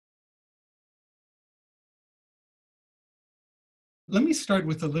let me start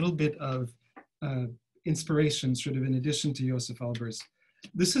with a little bit of inspiration, sort of in addition to Joseph Albers.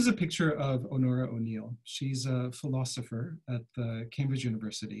 This is a picture of Honora O'Neill. She's a philosopher at Cambridge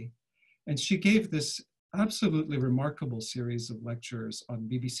University, and she gave this absolutely remarkable series of lectures on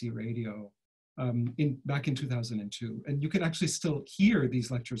BBC Radio back in 2002. And you can actually still hear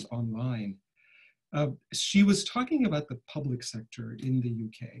these lectures online. She was talking about the public sector in the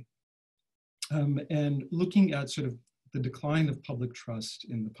UK and looking at sort of the decline of public trust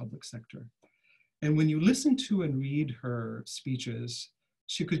in the public sector. And when you listen to and read her speeches,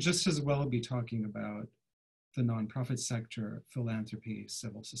 she could just as well be talking about the nonprofit sector, philanthropy,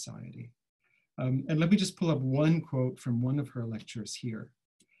 civil society. And let me just pull up one quote from one of her lectures here.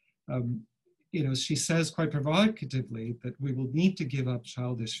 You know, she says quite provocatively that we will need to give up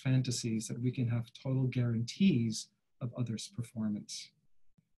childish fantasies that we can have total guarantees of others' performance.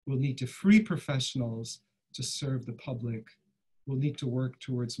 We'll need to free professionals to serve the public. We'll need to work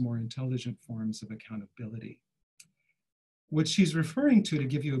towards more intelligent forms of accountability. What she's referring to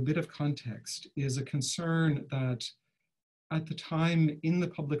give you a bit of context, is a concern that at the time in the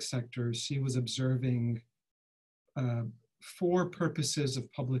public sector, she was observing for purposes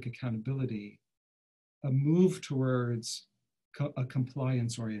of public accountability, a move towards a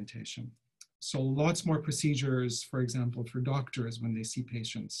compliance orientation. So lots more procedures, for example, for doctors when they see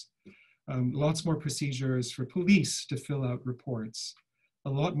patients, lots more procedures for police to fill out reports, a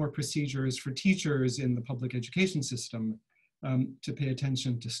lot more procedures for teachers in the public education system to pay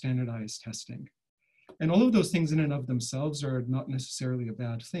attention to standardized testing. And all of those things in and of themselves are not necessarily a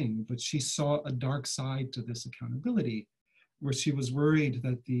bad thing, but she saw a dark side to this accountability, where she was worried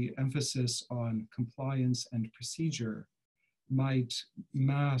that the emphasis on compliance and procedure might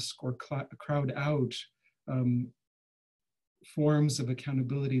mask or crowd out forms of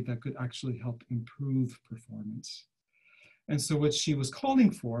accountability that could actually help improve performance. And so what she was calling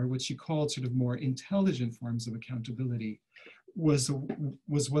for, what she called sort of more intelligent forms of accountability, was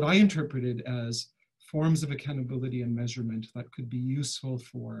what I interpreted as forms of accountability and measurement that could be useful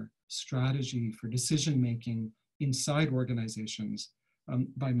for strategy, for decision-making inside organizations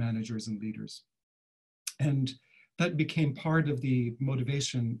by managers and leaders. And that became part of the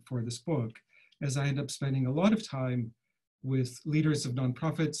motivation for this book, as I ended up spending a lot of time with leaders of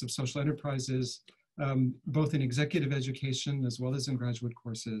nonprofits, of social enterprises, both in executive education as well as in graduate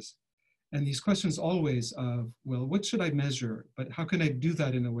courses. And these questions always of, well, what should I measure? But how can I do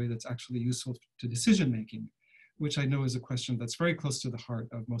that in a way that's actually useful to decision-making? Which I know is a question that's very close to the heart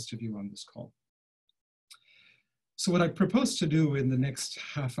of most of you on this call. So what I propose to do in the next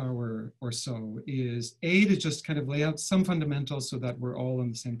half hour or so is to just kind of lay out some fundamentals so that we're all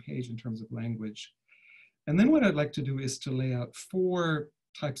on the same page in terms of language. And then what I'd like to do is to lay out 4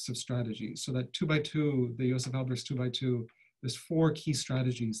 types of strategies. So that 2 by 2, the Joseph Albers 2 by 2, there's 4 key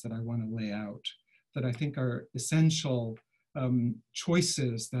strategies that I want to lay out that I think are essential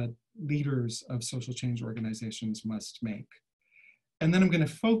choices that leaders of social change organizations must make. And then I'm going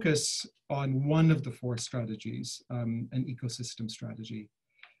to focus on one of the 4 strategies, an ecosystem strategy.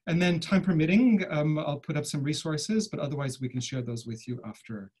 And then time permitting, I'll put up some resources, but otherwise we can share those with you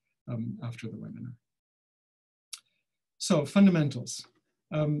after the webinar. So fundamentals.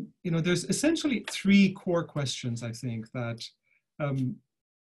 You know, there's essentially 3 core questions, I think, that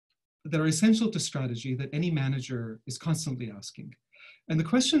are essential to strategy that any manager is constantly asking. And the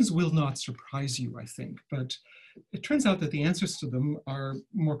questions will not surprise you, I think, but it turns out that the answers to them are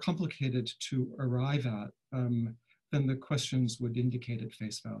more complicated to arrive at than the questions would indicate at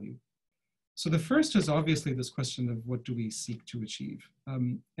face value. So the first is obviously this question of what do we seek to achieve?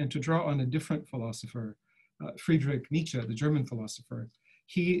 And to draw on a different philosopher, Friedrich Nietzsche, the German philosopher,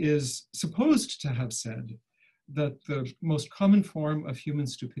 he is supposed to have said that the most common form of human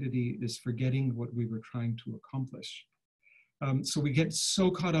stupidity is forgetting what we were trying to accomplish. So we get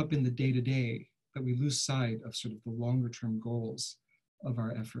so caught up in the day-to-day that we lose sight of sort of the longer-term goals of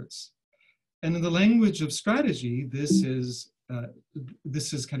our efforts. And in the language of strategy, this is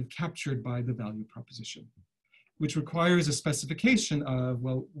kind of captured by the value proposition, which requires a specification of,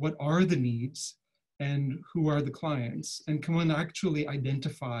 well, what are the needs and who are the clients? And can one actually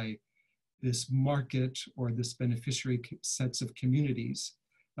identify this market or this beneficiary sets of communities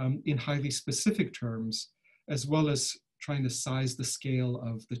in highly specific terms, as well as trying to size the scale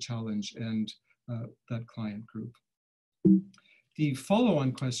of the challenge and that client group. The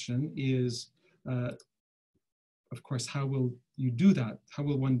follow-on question is, of course, how will you do that? How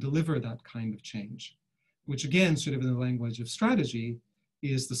will one deliver that kind of change? Which again, sort of in the language of strategy,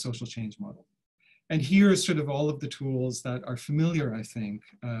 is the social change model. And here is sort of all of the tools that are familiar, I think,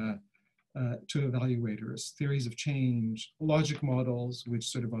 to evaluators, theories of change, logic models, which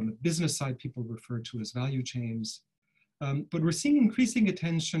sort of on the business side people refer to as value chains. But we're seeing increasing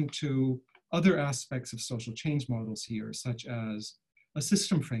attention to other aspects of social change models here, such as a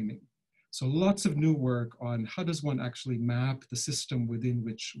system framing. So lots of new work on how does one actually map the system within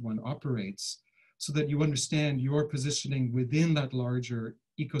which one operates so that you understand your positioning within that larger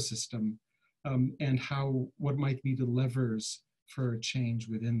ecosystem and what might be the levers for change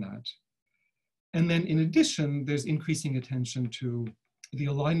within that. And then in addition, there's increasing attention to the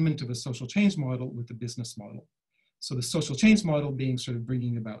alignment of a social change model with the business model. So the social change model being sort of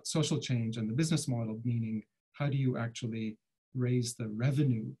bringing about social change, and the business model meaning how do you actually raise the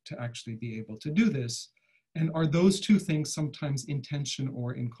revenue to actually be able to do this? And are those two things sometimes in tension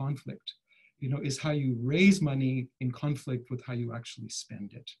or in conflict? You know, is how you raise money in conflict with how you actually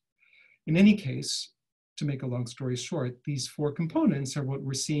spend it? In any case, to make a long story short, these four components are what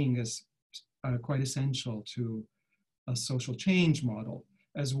we're seeing as quite essential to a social change model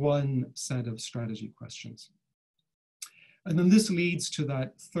as one set of strategy questions. And then this leads to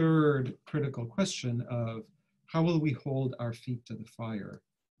that third critical question of how will we hold our feet to the fire,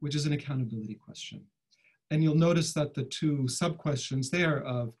 which is an accountability question. And you'll notice that the two sub-questions there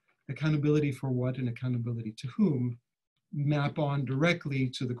of accountability for what and accountability to whom map on directly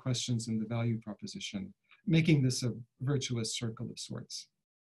to the questions in the value proposition, making this a virtuous circle of sorts.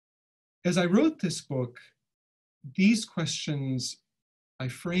 As I wrote this book, these questions, I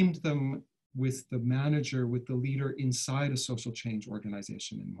framed them with the manager, with the leader inside a social change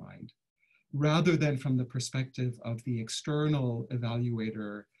organization in mind, rather than from the perspective of the external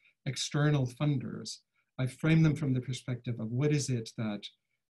evaluator, external funders. I frame them from the perspective of what is it that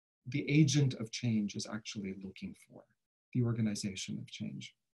the agent of change is actually looking for, the organization of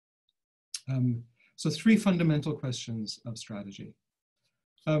change. So three fundamental questions of strategy.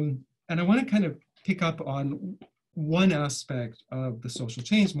 And I want to kind of pick up on one aspect of the social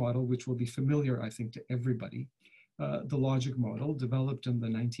change model, which will be familiar, I think, to everybody, the logic model developed in the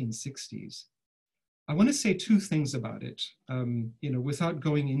 1960s. I want to say two things about it, without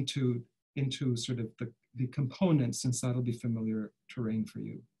going into sort of the components, since that'll be familiar terrain for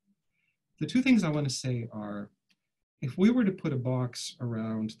you. The two things I want to say are, if we were to put a box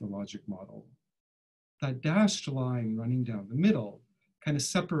around the logic model, that dashed line running down the middle kind of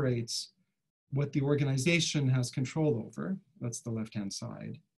separates what the organization has control over, that's the left-hand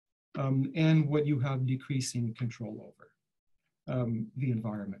side, and what you have decreasing control over, the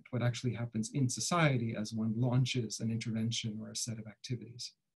environment, what actually happens in society as one launches an intervention or a set of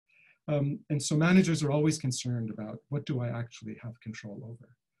activities. And so managers are always concerned about what do I actually have control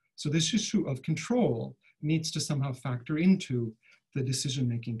over? So this issue of control needs to somehow factor into the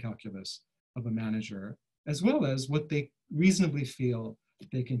decision-making calculus of a manager, as well as what they reasonably feel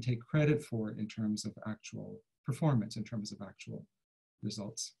they can take credit for in terms of actual performance, in terms of actual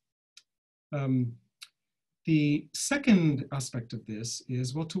results. The second aspect of this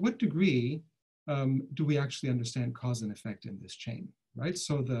is, well, to what degree do we actually understand cause and effect in this chain, right?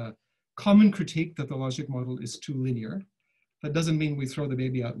 So the common critique that the logic model is too linear. That doesn't mean we throw the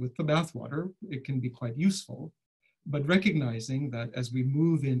baby out with the bathwater. It can be quite useful, but recognizing that as we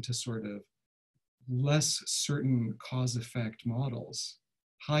move into sort of less certain cause-effect models,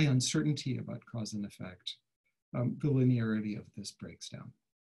 high uncertainty about cause and effect, the linearity of this breaks down.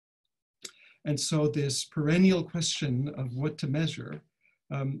 And so this perennial question of what to measure,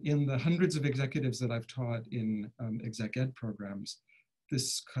 in the hundreds of executives that I've taught in exec ed programs,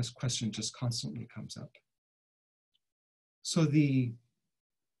 this question just constantly comes up. So the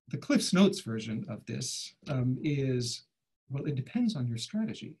Cliff's Notes version of this is, well, it depends on your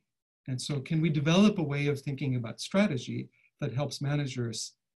strategy. And so can we develop a way of thinking about strategy that helps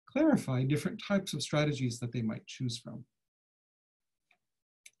managers clarify different types of strategies that they might choose from?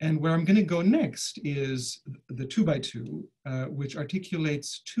 And where I'm going to go next is the 2x2, which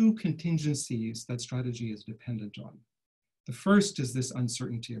articulates two contingencies that strategy is dependent on. The first is this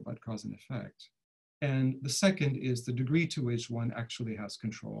uncertainty about cause and effect. And the second is the degree to which one actually has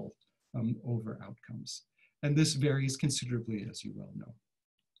control over outcomes. And this varies considerably, as you well know.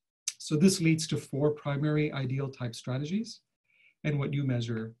 So this leads to four primary ideal type strategies, and what you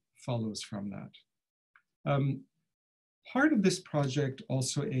measure follows from that. Part of this project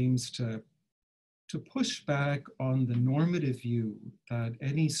also aims to push back on the normative view that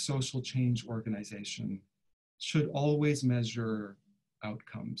any social change organization should always measure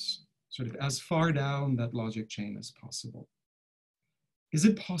outcomes, sort of as far down that logic chain as possible. Is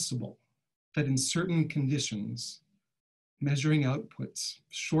it possible that in certain conditions, measuring outputs,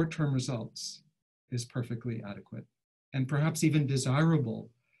 short-term results, is perfectly adequate and perhaps even desirable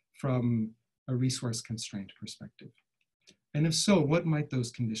from a resource constraint perspective? And if so, what might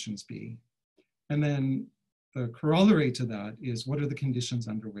those conditions be? And then the corollary to that is, what are the conditions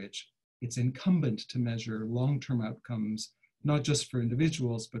under which it's incumbent to measure long-term outcomes, not just for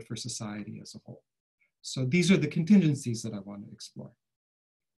individuals, but for society as a whole? So these are the contingencies that I want to explore.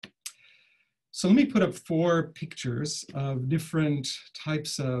 So let me put up 4 pictures of different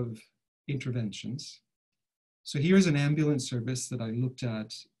types of interventions. So here's an ambulance service that I looked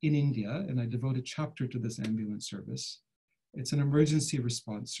at in India, and I devote a chapter to this ambulance service. It's an emergency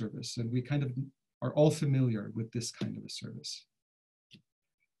response service, and we kind of are all familiar with this kind of a service.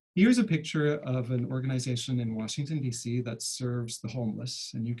 Here's a picture of an organization in Washington, D.C. that serves the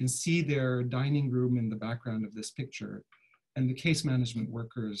homeless, and you can see their dining room in the background of this picture, and the case management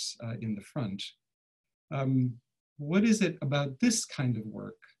workers in the front. What is it about this kind of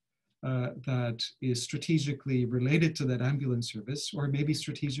work that is strategically related to that ambulance service, or maybe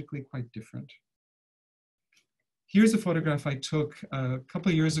strategically quite different? Here's a photograph I took a couple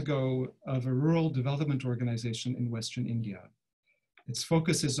of years ago of a rural development organization in Western India. Its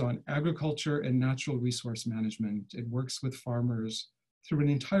focus is on agriculture and natural resource management. It works with farmers through an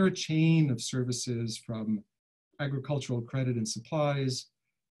entire chain of services, from agricultural credit and supplies,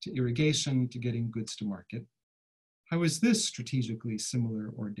 to irrigation, to getting goods to market. How is this strategically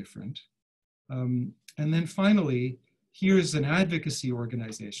similar or different? And then finally, here's an advocacy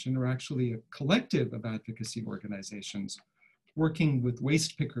organization, or actually a collective of advocacy organizations, working with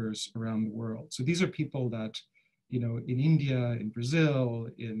waste pickers around the world. So these are people that, you know, in India, in Brazil,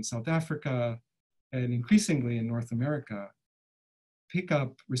 in South Africa, and increasingly in North America, pick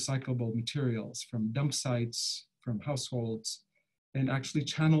up recyclable materials from dump sites, from households, and actually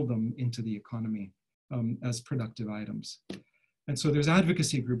channel them into the economy as productive items. And so there's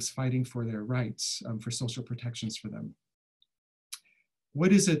advocacy groups fighting for their rights, for social protections for them.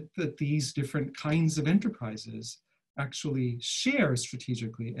 What is it that these different kinds of enterprises actually share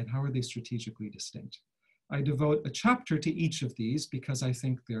strategically, and how are they strategically distinct? I devote a chapter to each of these because I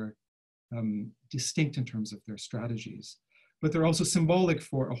think they're distinct in terms of their strategies, but they're also symbolic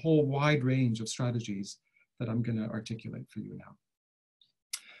for a whole wide range of strategies that I'm going to articulate for you now.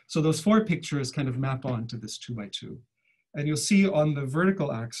 So those 4 pictures kind of map onto this 2x2. And you'll see on the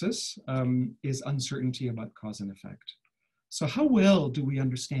vertical axis is uncertainty about cause and effect. So how well do we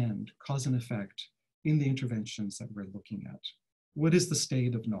understand cause and effect in the interventions that we're looking at? What is the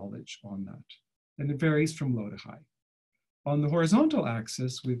state of knowledge on that? And it varies from low to high. On the horizontal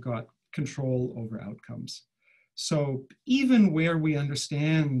axis, we've got control over outcomes. So even where we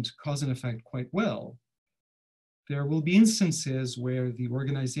understand cause and effect quite well, there will be instances where the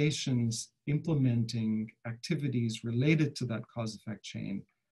organizations implementing activities related to that cause-effect chain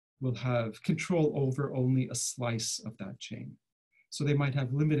will have control over only a slice of that chain. So they might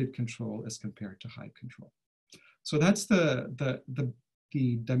have limited control as compared to high control. So that's the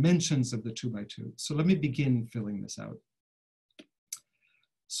dimensions of the 2x2. So let me begin filling this out.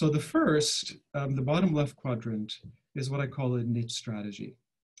 So the first, the bottom left quadrant, is what I call a niche strategy.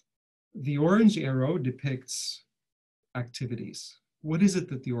 The orange arrow depicts activities. What is it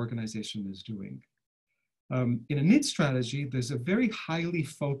that the organization is doing? In a niche strategy, there's a very highly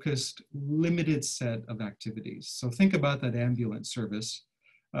focused, limited set of activities. So think about that ambulance service.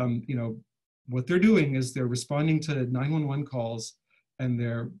 You know, what they're doing is they're responding to 911 calls, and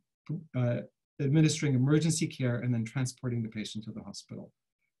they're administering emergency care and then transporting the patient to the hospital.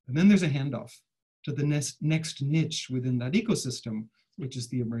 And then there's a handoff to the next niche within that ecosystem, which is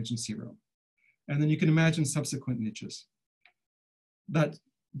the emergency room. And then you can imagine subsequent niches.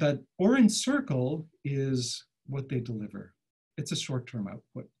 That orange circle is what they deliver. It's a short-term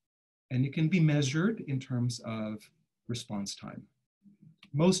output, and it can be measured in terms of response time.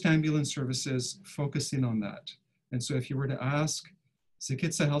 Most ambulance services focus in on that. And so if you were to ask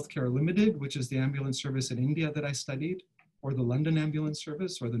Cikitsa Healthcare Limited, which is the ambulance service in India that I studied, or the London ambulance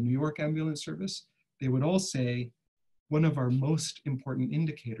service, or the New York ambulance service, they would all say, one of our most important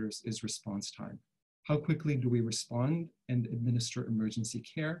indicators is response time. How quickly do we respond and administer emergency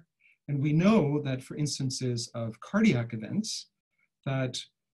care? And we know that for instances of cardiac events, that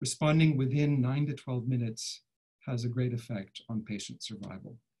responding within 9 to 12 minutes has a great effect on patient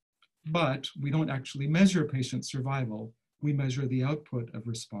survival. But we don't actually measure patient survival, we measure the output of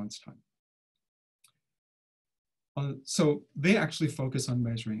response time. So they actually focus on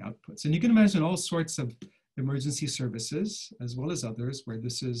measuring outputs. And you can imagine all sorts of emergency services, as well as others, where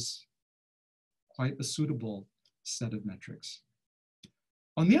this is quite a suitable set of metrics.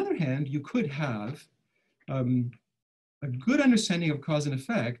 On the other hand, you could have a good understanding of cause and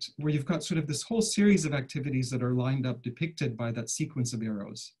effect, where you've got sort of this whole series of activities that are lined up, depicted by that sequence of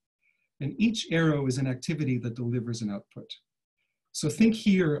arrows. And each arrow is an activity that delivers an output. So think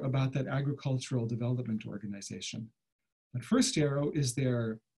here about that agricultural development organization. That first arrow is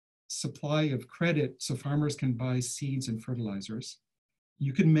their supply of credit so farmers can buy seeds and fertilizers.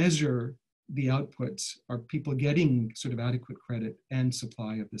 You can measure the outputs. Are people getting sort of adequate credit and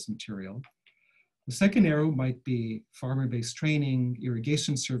supply of this material? The second arrow might be farmer-based training,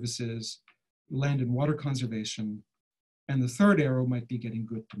 irrigation services, land and water conservation. And the third arrow might be getting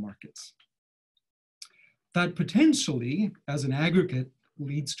good to markets. That potentially, as an aggregate,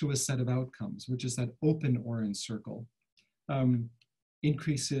 leads to a set of outcomes, which is that open orange circle.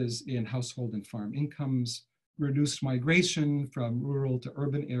 Increases in household and farm incomes, reduced migration from rural to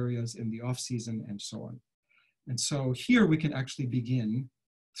urban areas in the off-season, and so on. And so here we can actually begin,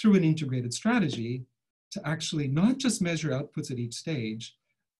 through an integrated strategy, to actually not just measure outputs at each stage,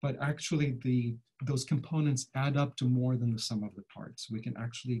 but actually those components add up to more than the sum of the parts. We can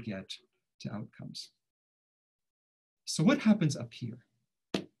actually get to outcomes. So what happens up here?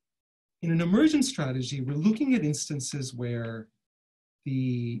 In an emergent strategy, we're looking at instances where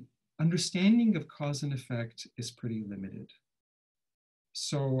the understanding of cause and effect is pretty limited.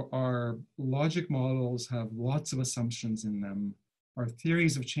 So our logic models have lots of assumptions in them. Our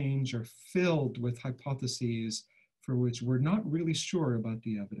theories of change are filled with hypotheses for which we're not really sure about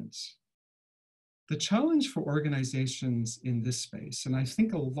the evidence. The challenge for organizations in this space, and I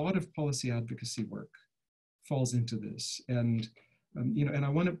think a lot of policy advocacy work falls into this, and I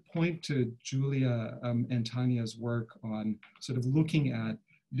want to point to Julia and Tanya's work on sort of looking at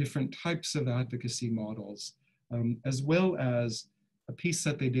different types of advocacy models, as well as a piece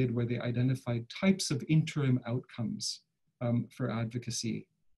that they did where they identified types of interim outcomes for advocacy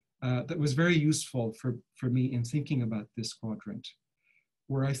that was very useful for me in thinking about this quadrant,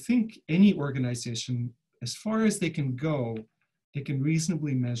 where I think any organization, as far as they can go, they can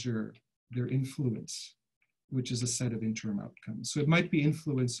reasonably measure their influence, which is a set of interim outcomes. So it might be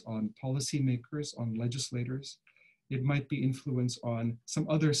influence on policymakers, on legislators. It might be influence on some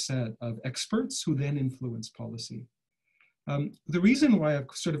other set of experts who then influence policy. The reason why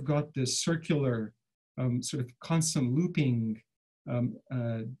I've sort of got this circular, sort of constant looping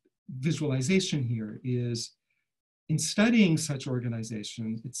visualization here is, in studying such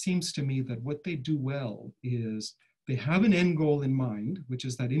organizations, it seems to me that what they do well is they have an end goal in mind, which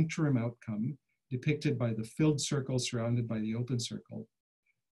is that interim outcome depicted by the filled circle surrounded by the open circle,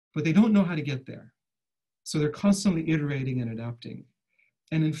 but they don't know how to get there. So they're constantly iterating and adapting.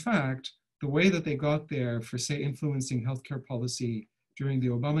 And in fact, the way that they got there for, say, influencing healthcare policy during the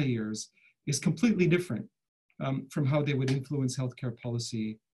Obama years is completely different from how they would influence healthcare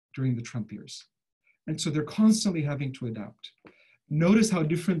policy during the Trump years. And so they're constantly having to adapt. Notice how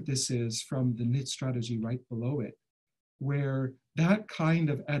different this is from the NIT strategy right below it, where that kind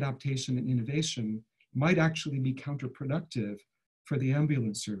of adaptation and innovation might actually be counterproductive for the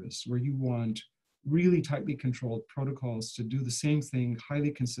ambulance service, where you want really tightly controlled protocols to do the same thing highly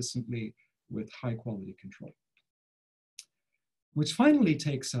consistently with high quality control. Which finally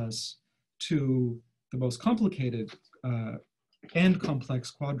takes us to the most complicated and complex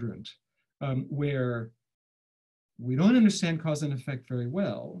quadrant, where we don't understand cause and effect very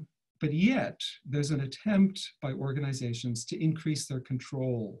well, but yet there's an attempt by organizations to increase their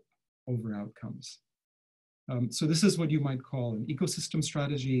control over outcomes. So this is what you might call an ecosystem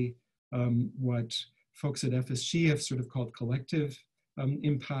strategy, what folks at FSG have sort of called collective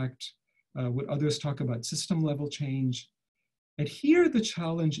impact, what others talk about system level change. And here the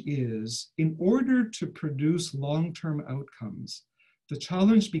challenge is, in order to produce long-term outcomes, the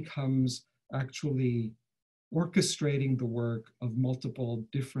challenge becomes actually orchestrating the work of multiple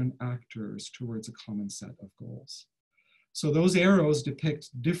different actors towards a common set of goals. So those arrows depict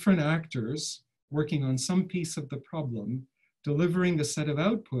different actors working on some piece of the problem, delivering a set of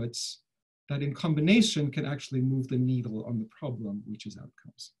outputs that in combination can actually move the needle on the problem, which is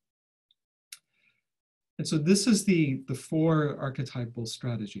outcomes. And so this is the four archetypal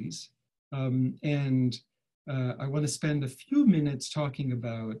strategies. I want to spend a few minutes talking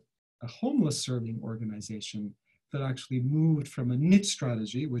about a homeless serving organization that actually moved from a NIT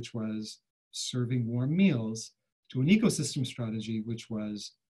strategy, which was serving warm meals, to an ecosystem strategy, which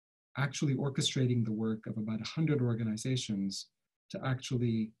was actually orchestrating the work of about 100 organizations to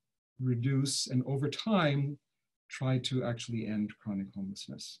actually reduce and over time try to actually end chronic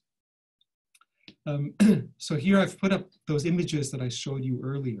homelessness. So here I've put up those images that I showed you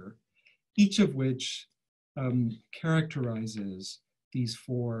earlier, each of which characterizes these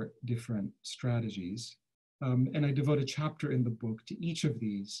four different strategies. And I devote a chapter in the book to each of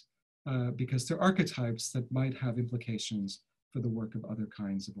these because they're archetypes that might have implications for the work of other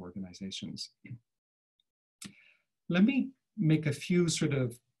kinds of organizations. Let me make a few sort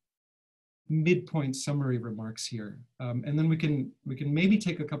of midpoint summary remarks here, and then we can maybe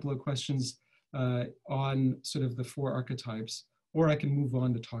take a couple of questions on sort of the 4 archetypes, or I can move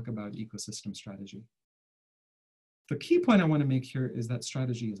on to talk about ecosystem strategy. The key point I want to make here is that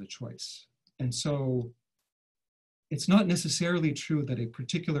strategy is a choice. And so it's not necessarily true that a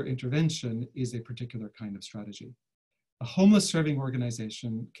particular intervention is a particular kind of strategy. A homeless serving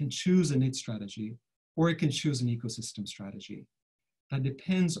organization can choose a NID strategy, or it can choose an ecosystem strategy. That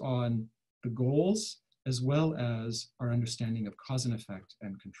depends on the goals as well as our understanding of cause and effect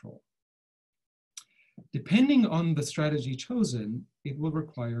and control. Depending on the strategy chosen, it will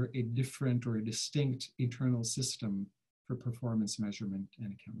require a different or a distinct internal system for performance measurement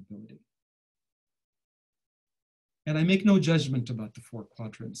and accountability. And I make no judgment about the 4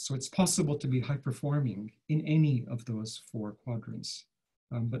 quadrants, so it's possible to be high performing in any of those 4 quadrants.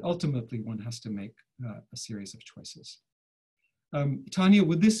 But ultimately, one has to make a series of choices. Tanya,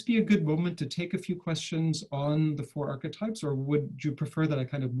 would this be a good moment to take a few questions on the 4 archetypes, or would you prefer that I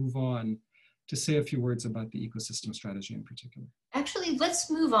kind of move on to say a few words about the ecosystem strategy in particular? Actually,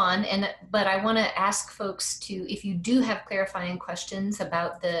 let's move on, but I want to ask folks to, if you do have clarifying questions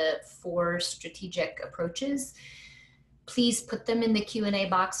about the 4 strategic approaches, please put them in the Q&A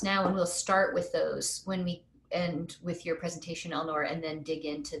box now, and we'll start with those when we end with your presentation, Alnoor, and then dig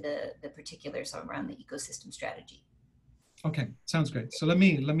into the particulars around the ecosystem strategy. Okay, sounds great. So let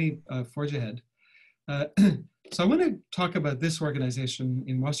me forge ahead. So I want to talk about this organization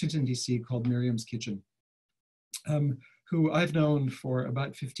in Washington, D.C. called Miriam's Kitchen, who I've known for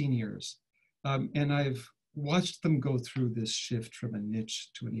about 15 years. And I've watched them go through this shift from a niche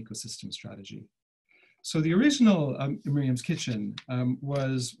to an ecosystem strategy. So the original Miriam's Kitchen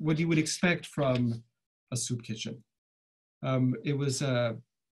was what you would expect from a soup kitchen. It was a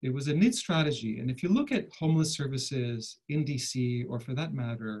NID strategy. And if you look at homeless services in DC, or for that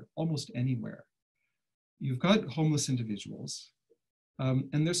matter, almost anywhere, you've got homeless individuals,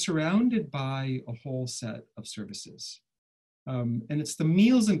 and they're surrounded by a whole set of services. And it's the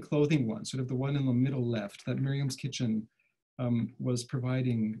meals and clothing one, sort of the one in the middle left, that Miriam's Kitchen was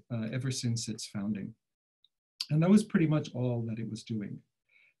providing ever since its founding. And that was pretty much all that it was doing.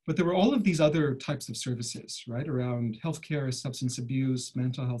 But there were all of these other types of services, right, around healthcare, substance abuse,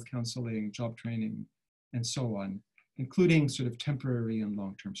 mental health counseling, job training, and so on, including sort of temporary and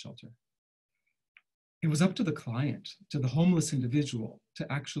long-term shelter. It was up to the client, to the homeless individual,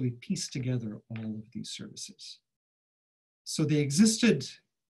 to actually piece together all of these services. So they existed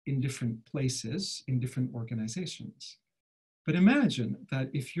in different places, in different organizations. But imagine that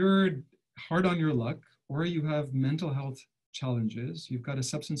if you're hard on your luck, or you have mental health challenges, you've got a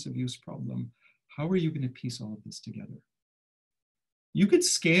substance abuse problem, how are you going to piece all of this together? You could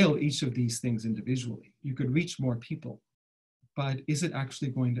scale each of these things individually. You could reach more people, but is it actually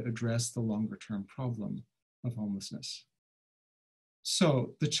going to address the longer term problem of homelessness?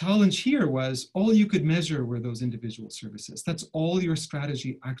 So the challenge here was all you could measure were those individual services. That's all your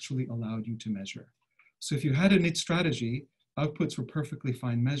strategy actually allowed you to measure. So if you had a NID strategy, outputs were perfectly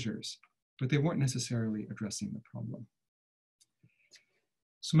fine measures, but they weren't necessarily addressing the problem.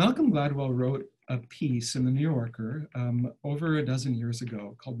 So Malcolm Gladwell wrote a piece in the New Yorker over a dozen years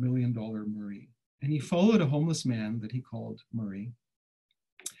ago called $1 Million Murray. And he followed a homeless man that he called Murray.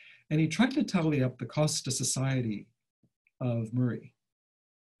 And he tried to tally up the cost to society of Murray.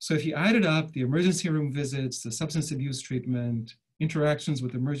 So if you added up the emergency room visits, the substance abuse treatment, interactions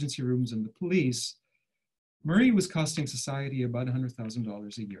with emergency rooms and the police, Murray was costing society about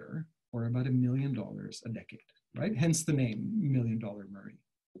 $100,000 a year, or about $1 million a decade, right? Hence the name, $1 Million Murray.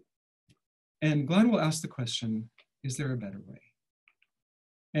 And Gladwell asked the question, is there a better way?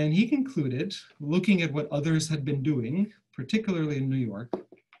 And he concluded, looking at what others had been doing, particularly in New York,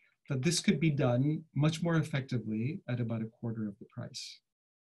 that this could be done much more effectively at about 1/4 of the price.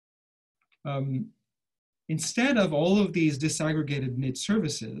 Instead of all of these disaggregated NID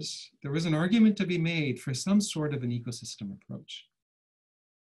services, there was an argument to be made for some sort of an ecosystem approach.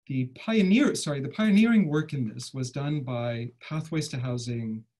 The pioneering work in this was done by Pathways to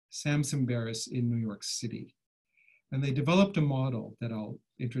Housing, Sam Simbaris in New York City. And they developed a model that I'll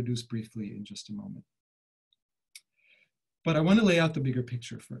introduce briefly in just a moment. But I want to lay out the bigger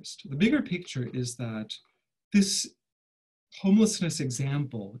picture first. The bigger picture is that this homelessness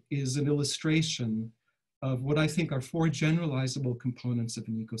example is an illustration of what I think are 4 generalizable components of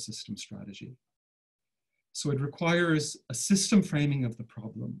an ecosystem strategy. So it requires a system framing of the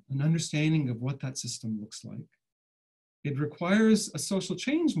problem, an understanding of what that system looks like, It requires a social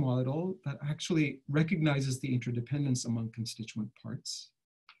change model that actually recognizes the interdependence among constituent parts.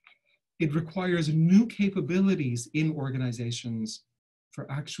 It requires new capabilities in organizations for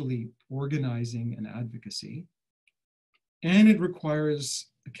actually organizing and advocacy. And it requires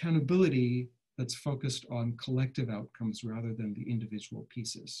accountability that's focused on collective outcomes rather than the individual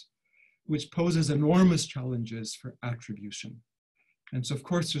pieces, which poses enormous challenges for attribution. And so, of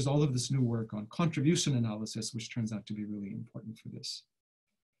course, there's all of this new work on contribution analysis, which turns out to be really important for this.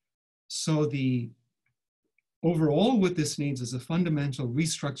 So overall, what this needs is a fundamental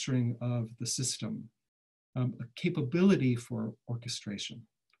restructuring of the system, a capability for orchestration.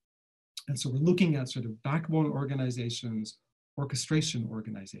 And so we're looking at sort of backbone organizations, orchestration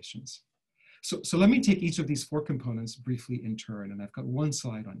organizations. So let me take each of these 4 components briefly in turn, and I've got one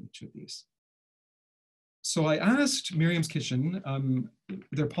slide on each of these. So I asked Miriam's Kitchen,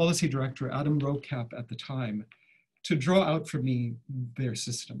 their policy director, Adam Rokap at the time, to draw out for me their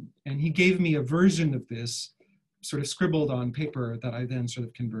system. And he gave me a version of this sort of scribbled on paper that I then sort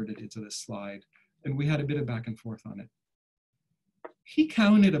of converted into this slide. And we had a bit of back and forth on it. He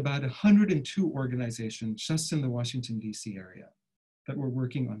counted about 102 organizations just in the Washington, D.C. area that were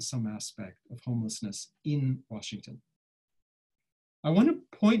working on some aspect of homelessness in Washington. I want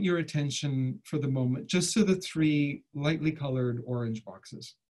to point your attention for the moment just to the 3 lightly colored orange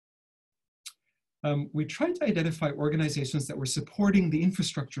boxes. We tried to identify organizations that were supporting the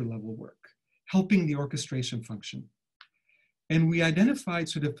infrastructure level work, helping the orchestration function. And we identified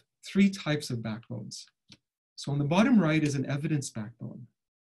sort of 3 types of backbones. So on the bottom right is an evidence backbone.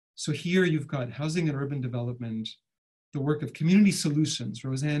 So here you've got housing and urban development, the work of community solutions,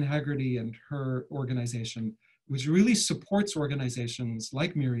 Roseanne Haggerty and her organization, which really supports organizations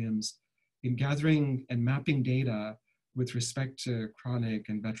like Miriam's in gathering and mapping data with respect to chronic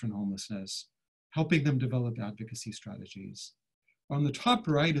and veteran homelessness, helping them develop advocacy strategies. On the top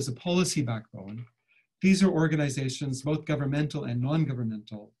right is a policy backbone. These are organizations, both governmental and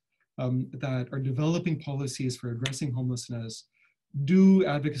non-governmental, that are developing policies for addressing homelessness, do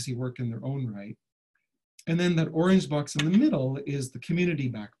advocacy work in their own right. And then that orange box in the middle is the community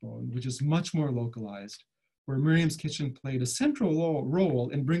backbone, which is much more localized, where Miriam's Kitchen played a central role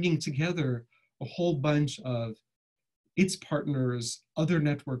in bringing together a whole bunch of its partners, other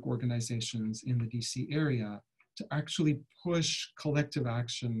network organizations in the DC area to actually push collective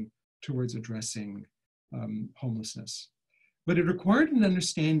action towards addressing homelessness. But it required an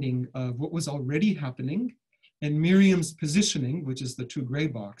understanding of what was already happening and Miriam's positioning, which is the 2 gray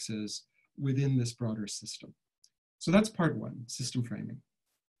boxes, within this broader system. So that's part 1, system framing.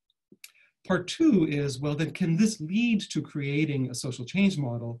 Part 2 is, well, then can this lead to creating a social change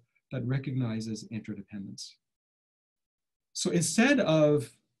model that recognizes interdependence? So instead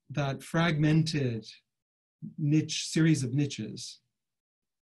of that fragmented series of niches,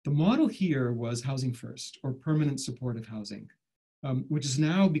 the model here was housing first, or permanent supportive housing, which is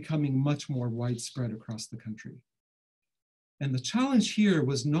now becoming much more widespread across the country. And the challenge here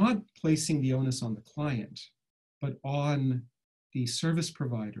was not placing the onus on the client, but on the service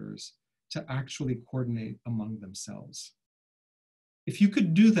providers to actually coordinate among themselves. If you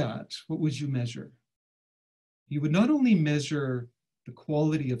could do that, what would you measure? You would not only measure the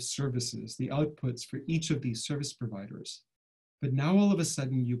quality of services, the outputs for each of these service providers, but now all of a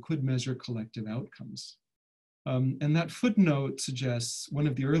sudden you could measure collective outcomes. And that footnote suggests one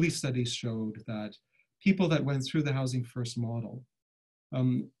of the early studies showed that people that went through the housing first model,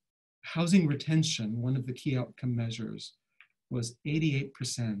 housing retention, one of the key outcome measures, was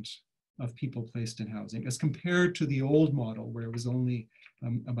 88% of people placed in housing, as compared to the old model where it was only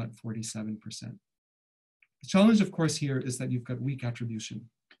about 47%. The challenge, of course, here is that you've got weak attribution,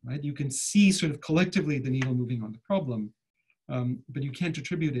 right? You can see sort of collectively the needle moving on the problem, but you can't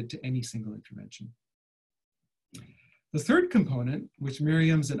attribute it to any single intervention. The third component, which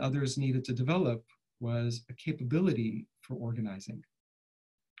Miriam's and others needed to develop, was a capability for organizing.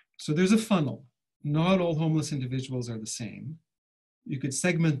 So there's a funnel. Not all homeless individuals are the same. You could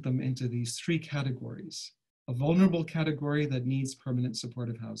segment them into these 3 categories: a vulnerable category that needs permanent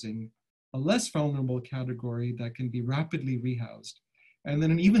supportive housing, a less vulnerable category that can be rapidly rehoused, and then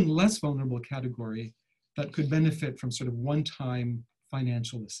an even less vulnerable category that could benefit from sort of one-time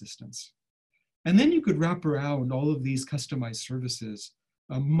financial assistance. And then you could wrap around all of these customized services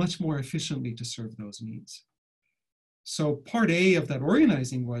much more efficiently to serve those needs. So part A of that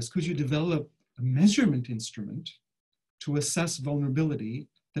organizing was, could you develop a measurement instrument to assess vulnerability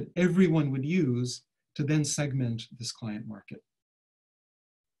that everyone would use to then segment this client market?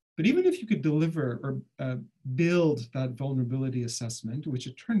 But even if you could deliver or build that vulnerability assessment, which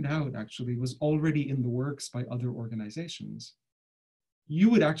it turned out actually was already in the works by other organizations,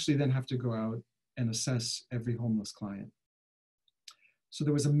 you would actually then have to go out and assess every homeless client. So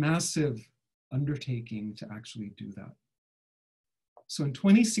there was a massive undertaking to actually do that. So in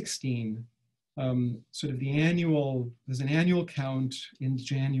 2016, there's an annual count in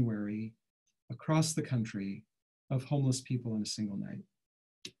January across the country of homeless people in a single night.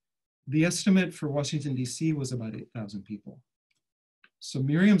 The estimate for Washington, D.C. was about 8,000 people. So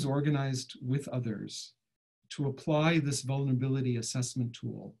Miriam's organized with others to apply this vulnerability assessment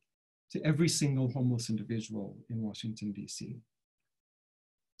tool to every single homeless individual in Washington, D.C.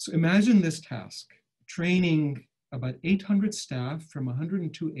 So imagine this task, training about 800 staff from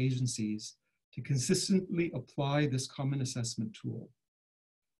 102 agencies to consistently apply this common assessment tool.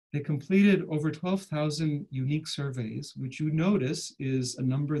 They completed over 12,000 unique surveys, which you notice is a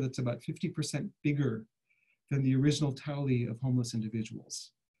number that's about 50% bigger than the original tally of homeless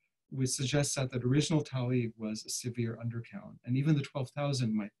individuals, which suggests that the original tally was a severe undercount, and even the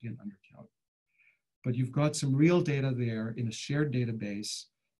 12,000 might be an undercount. But you've got some real data there in a shared database.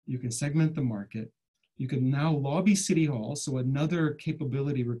 You can segment the market. You can now lobby City Hall, so another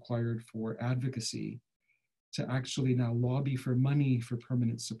capability required for advocacy, to actually now lobby for money for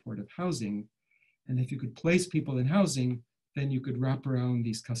permanent supportive housing. And if you could place people in housing, then you could wrap around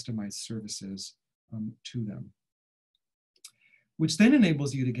these customized services to them. Which then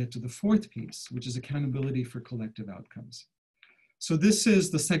enables you to get to the fourth piece, which is accountability for collective outcomes. So this is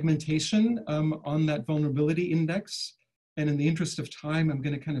the segmentation on that vulnerability index. And in the interest of time, I'm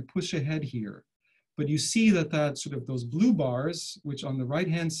going to kind of push ahead here. But you see that sort of those blue bars, which on the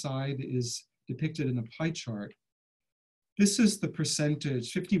right-hand side is depicted in a pie chart. This is the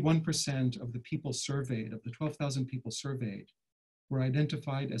percentage, 51% of the people surveyed, of the 12,000 people surveyed, were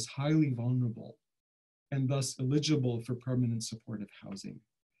identified as highly vulnerable and thus eligible for permanent supportive housing,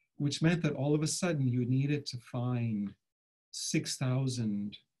 which meant that all of a sudden you needed to find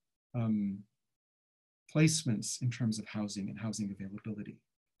 6,000 placements in terms of housing and housing availability.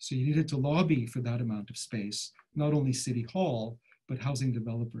 So you needed to lobby for that amount of space, not only City Hall, but housing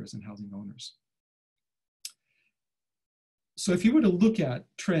developers and housing owners. So if you were to look at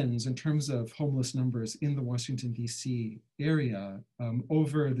trends in terms of homeless numbers in the Washington, D.C. area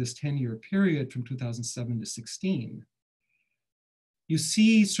over this 10-year period from 2007 to 16, you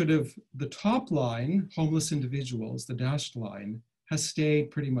see sort of the top line, homeless individuals, the dashed line, has stayed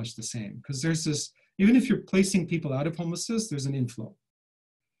pretty much the same. Because there's this, even if you're placing people out of homelessness, there's an inflow.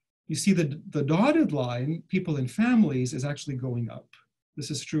 You see the dotted line, people in families, is actually going up. This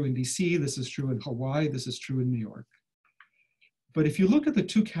is true in DC, this is true in Hawaii, this is true in New York. But if you look at the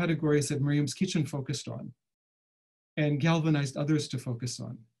two categories that Miriam's Kitchen focused on and galvanized others to focus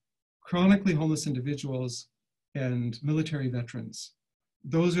on, chronically homeless individuals and military veterans,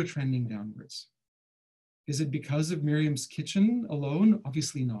 those are trending downwards. Is it because of Miriam's Kitchen alone?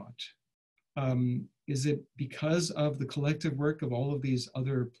 Obviously not. Is it because of the collective work of all of these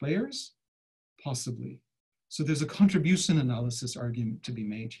other players? Possibly. So there's a contribution analysis argument to be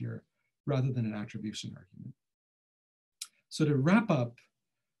made here rather than an attribution argument. So to wrap up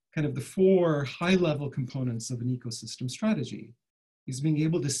kind of the four high-level components of an ecosystem strategy is being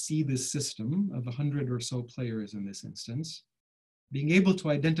able to see this system of 100 or so players in this instance, being able to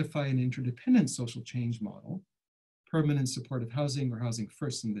identify an interdependent social change model, permanent supportive housing or housing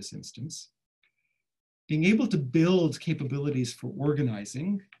first in this instance, being able to build capabilities for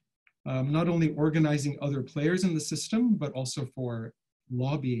organizing, not only organizing other players in the system, but also for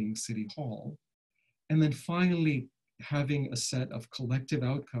lobbying City Hall, and then finally having a set of collective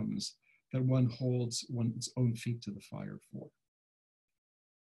outcomes that one holds one's own feet to the fire for.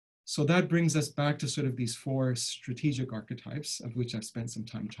 So that brings us back to sort of these four strategic archetypes, of which I've spent some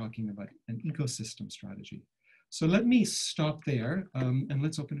time talking about an ecosystem strategy. So let me stop there and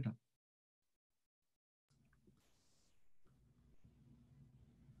let's open it up.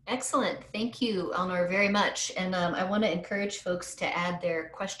 Excellent. Thank you, Alnoor, very much. And I want to encourage folks to add their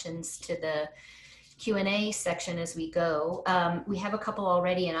questions to the Q&A section as we go. We have a couple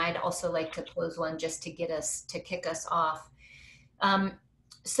already, and I'd also like to pose one just to kick us off.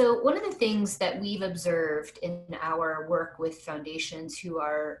 So one of the things that we've observed in our work with foundations who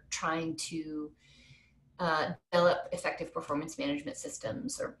are trying to develop effective performance management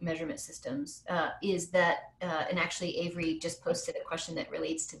systems or measurement systems is that, and actually Avery just posted a question that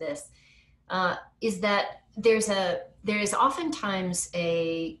relates to this, is that there is oftentimes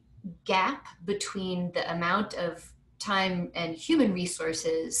a gap between the amount of time and human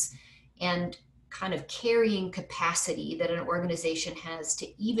resources and kind of carrying capacity that an organization has to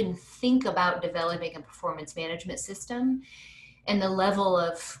even think about developing a performance management system, and the level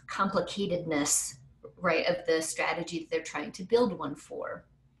of complicatedness, right, of the strategy that they're trying to build one for.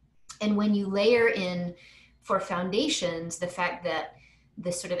 And when you layer in for foundations the fact that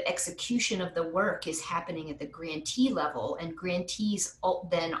the sort of execution of the work is happening at the grantee level, and grantees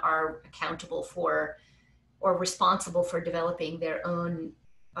then are accountable for or responsible for developing their own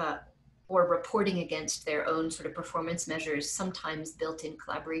or reporting against their own sort of performance measures, sometimes built in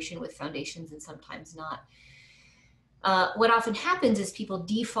collaboration with foundations and sometimes not. What often happens is people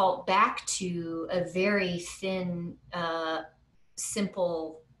default back to a very thin,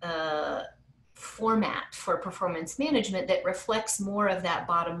 simple format for performance management that reflects more of that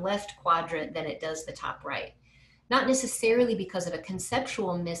bottom left quadrant than it does the top right. Not necessarily because of a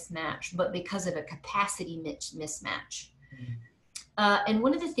conceptual mismatch, but because of a capacity mismatch. And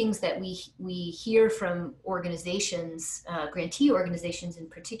one of the things that we hear from organizations, grantee organizations in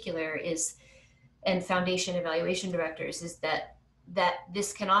particular, is, and foundation evaluation directors, is that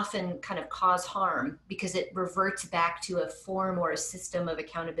this can often kind of cause harm because it reverts back to a form or a system of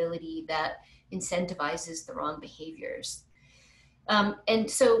accountability that incentivizes the wrong behaviors. And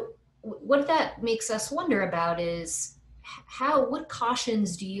so what that makes us wonder about is what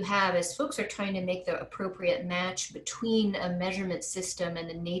cautions do you have as folks are trying to make the appropriate match between a measurement system and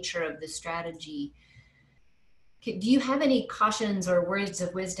the nature of the strategy? Do you have any cautions or words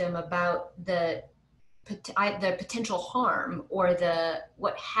of wisdom about the potential harm or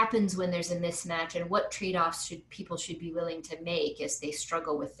what happens when there's a mismatch, and what trade-offs people should be willing to make as they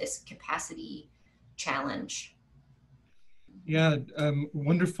struggle with this capacity challenge? Yeah,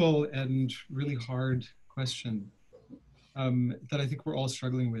 wonderful and really hard question that I think we're all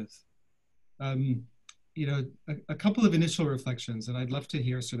struggling with. You know, a couple of initial reflections, and I'd love to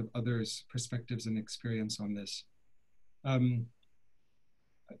hear sort of others' perspectives and experience on this.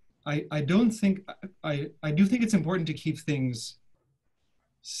 I do think it's important to keep things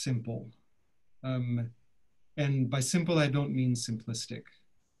simple. And by simple, I don't mean simplistic.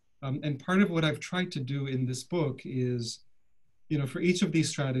 And part of what I've tried to do in this book is, you know, for each of these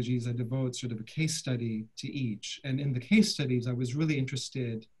strategies, I devote sort of a case study to each. And in the case studies, I was really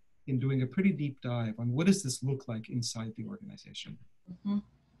interested in doing a pretty deep dive on what does this look like inside the organization. Mm-hmm.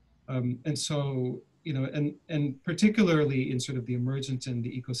 And so, you know, and particularly in sort of the emergent and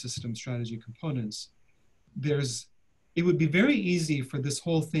the ecosystem strategy components, it would be very easy for this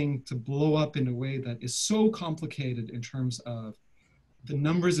whole thing to blow up in a way that is so complicated in terms of the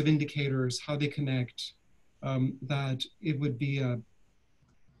numbers of indicators, how they connect, that it would be a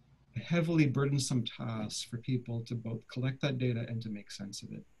heavily burdensome task for people to both collect that data and to make sense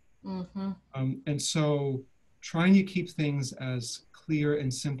of it. Mm-hmm. And so trying to keep things as clear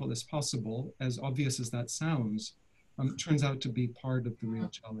and simple as possible, as obvious as that sounds, turns out to be part of the real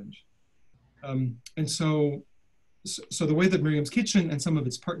challenge. And so the way that Miriam's Kitchen and some of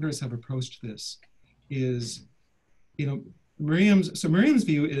its partners have approached this is, you know, Miriam's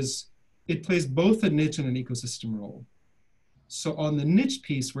view is it plays both a niche and an ecosystem role. So on the niche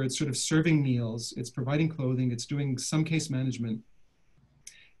piece where it's sort of serving meals, it's providing clothing, it's doing some case management,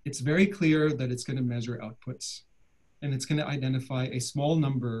 it's very clear that it's going to measure outputs, and it's going to identify a small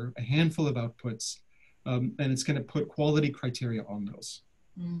number, a handful of outputs, and it's going to put quality criteria on those.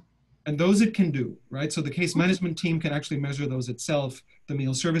 Mm. And those it can do, right? So the case management team can actually measure those itself. The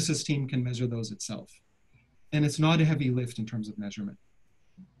meal services team can measure those itself. And it's not a heavy lift in terms of measurement.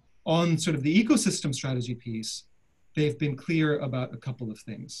 On sort of the ecosystem strategy piece, they've been clear about a couple of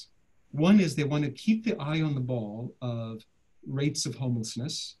things. One is they want to keep the eye on the ball of rates of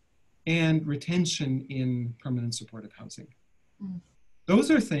homelessness and retention in permanent supportive housing. Mm. Those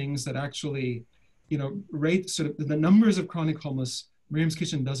are things that actually, you know, sort of the numbers of chronic homeless, Miriam's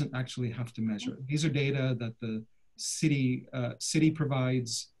Kitchen doesn't actually have to measure. These are data that the city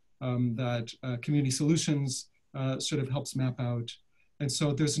provides, that Community Solutions sort of helps map out. And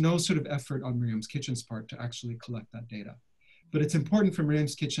so there's no sort of effort on Miriam's Kitchen's part to actually collect that data. But it's important for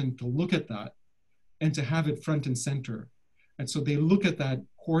Miriam's Kitchen to look at that and to have it front and center. And so they look at that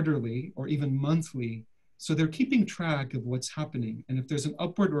quarterly or even monthly. So they're keeping track of what's happening. And if there's an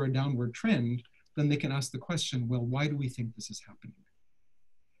upward or a downward trend, then they can ask the question, well, why do we think this is happening?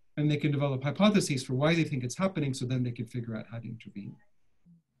 And they can develop hypotheses for why they think it's happening, so then they can figure out how to intervene.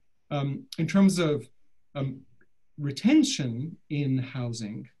 In terms of retention in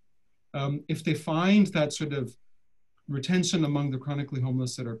housing, if they find that sort of retention among the chronically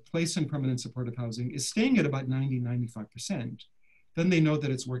homeless that are placed in permanent supportive housing is staying at about 90–95%, then they know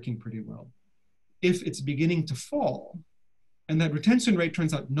that it's working pretty well. If it's beginning to fall, and that retention rate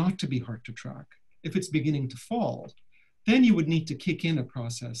turns out not to be hard to track, if it's beginning to fall, then you would need to kick in a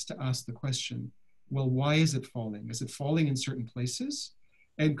process to ask the question, well, why is it falling? Is it falling in certain places?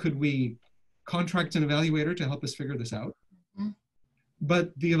 And could we contract an evaluator to help us figure this out? Mhm.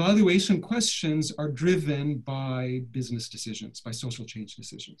 But the evaluation questions are driven by business decisions, by social change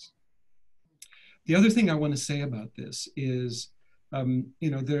decisions. The other thing I want to say about this is,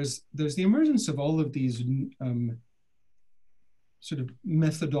 there's the emergence of all of these sort of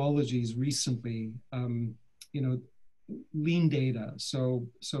methodologies recently, lean data. So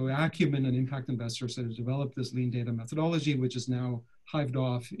Acumen and Impact Investors have developed this lean data methodology, which is now hived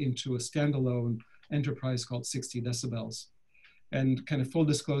off into a standalone enterprise called 60 Decibels. And kind of full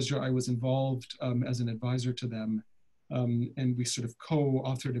disclosure, I was involved as an advisor to them. And we sort of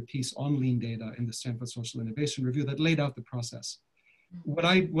co-authored a piece on lean data in the Stanford Social Innovation Review that laid out the process. What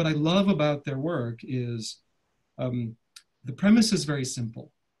I love about their work is the premise is very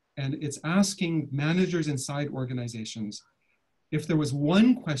simple. And it's asking managers inside organizations, if there was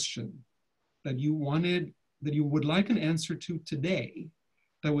one question that you would like an answer to today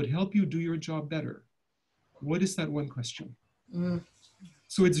that would help you do your job better, what is that one question? Mm.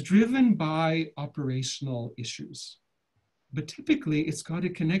 So it's driven by operational issues, but typically it's got a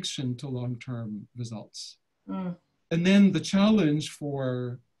connection to long-term results. Mm. And then the challenge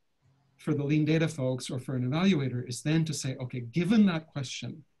for the lean data folks or for an evaluator is then to say, okay, given that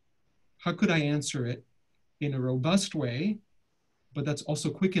question, how could I answer it in a robust way, but that's also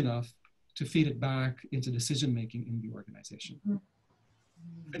quick enough to feed it back into decision-making in the organization? Mm.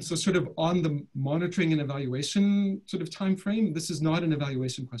 And so sort of on the monitoring and evaluation sort of time frame, this is not an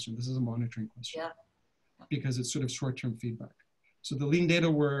evaluation question, this is a monitoring question. Yeah. Because it's sort of short-term feedback. So the lean data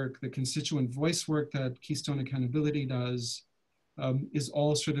work, the constituent voice work that Keystone Accountability does is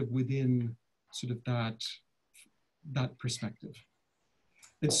all sort of within sort of that perspective.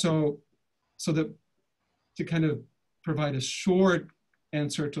 And so to kind of provide a short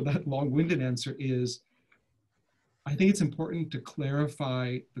answer to that long-winded answer is, I think it's important to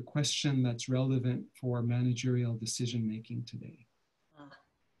clarify the question that's relevant for managerial decision-making today.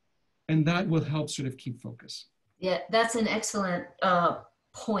 And that will help sort of keep focus. Yeah, that's an excellent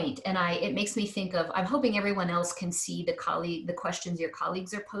point. And it makes me think of, I'm hoping everyone else can see the questions your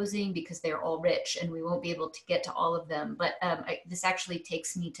colleagues are posing, because they're all rich and we won't be able to get to all of them. But this actually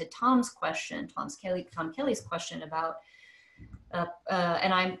takes me to Tom's question, Tom Kelly's question about,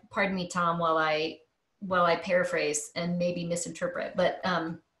 and pardon me, Tom, while I paraphrase and maybe misinterpret, but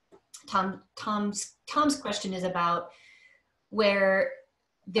Tom's question is about where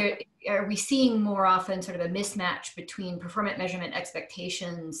are we seeing more often sort of a mismatch between performance measurement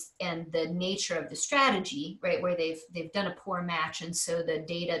expectations and the nature of the strategy, right? Where they've done a poor match, and so the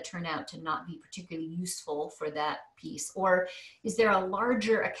data turn out to not be particularly useful for that piece. Or is there a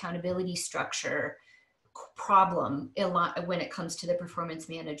larger accountability structure problem when it comes to the performance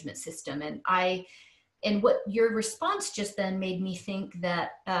management system? And what your response just then made me think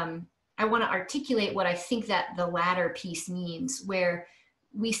that I want to articulate what I think that the latter piece means, where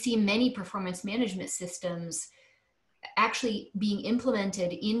we see many performance management systems actually being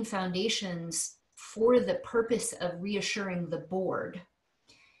implemented in foundations for the purpose of reassuring the board,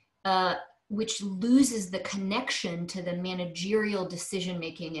 which loses the connection to the managerial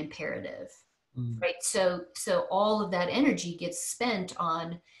decision-making imperative, right? So all of that energy gets spent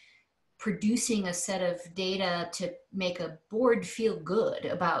on producing a set of data to make a board feel good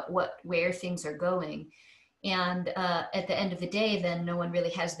about where things are going. And at the end of the day, then no one really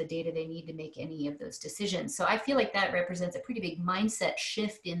has the data they need to make any of those decisions. So I feel like that represents a pretty big mindset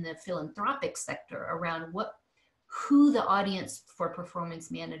shift in the philanthropic sector around who the audience for performance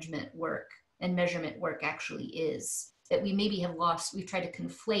management work and measurement work actually is, that we maybe have lost. We've tried to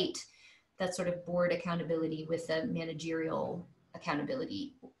conflate that sort of board accountability with the managerial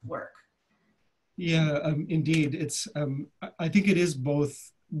accountability work. Yeah, indeed. It's I think it is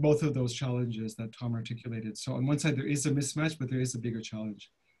both of those challenges that Tom articulated. So on one side, there is a mismatch, but there is a bigger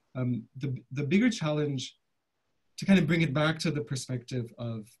challenge. The bigger challenge, to kind of bring it back to the perspective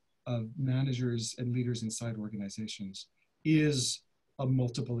of managers and leaders inside organizations, is a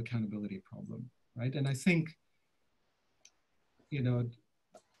multiple accountability problem, right? And I think,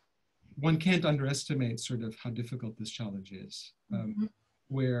 one can't underestimate sort of how difficult this challenge is,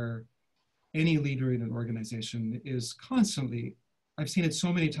 where any leader in an organization is constantly, I've seen it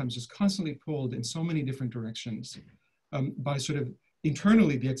so many times, just constantly pulled in so many different directions by sort of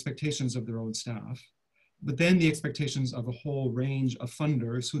internally the expectations of their own staff, but then the expectations of a whole range of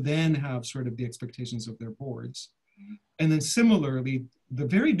funders who then have sort of the expectations of their boards. And then similarly, the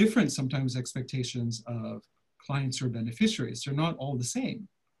very different sometimes expectations of clients or beneficiaries. They're not all the same.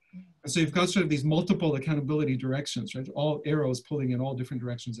 And so you've got sort of these multiple accountability directions, right? All arrows pulling in all different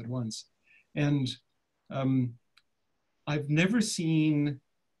directions at once. And I've never seen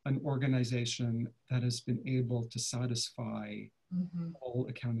an organization that has been able to satisfy all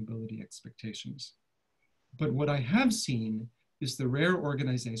accountability expectations. But what I have seen is the rare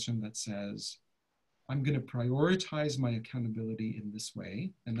organization that says, I'm going to prioritize my accountability in this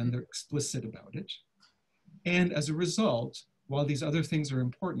way, and then they're explicit about it. And as a result, while these other things are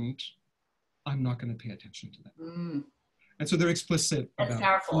important, I'm not going to pay attention to them. And so they're explicit that's about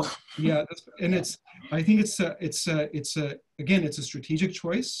powerful. it. Yeah, and it's, I think again, it's a strategic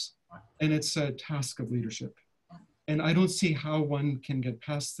choice, and it's a task of leadership. And I don't see how one can get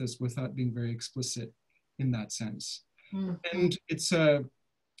past this without being very explicit in that sense. And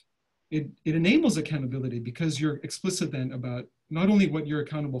it enables accountability because you're explicit then about not only what you're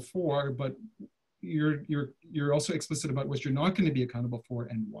accountable for, but you're also explicit about what you're not going to be accountable for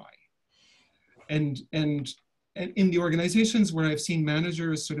and why. And in the organizations where I've seen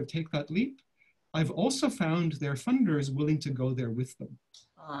managers sort of take that leap, I've also found their funders willing to go there with them,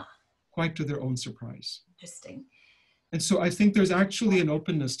 quite to their own surprise. Interesting. And so I think there's actually an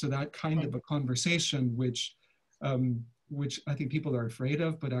openness to that kind of a conversation, which I think people are afraid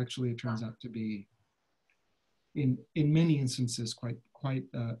of, but actually it turns out to be, in many instances, quite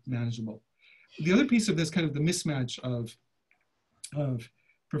manageable. The other piece of this, kind of the mismatch of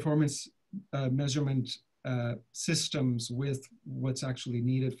performance measurement systems with what's actually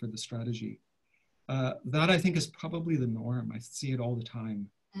needed for the strategy, that I think is probably the norm. I see it all the time.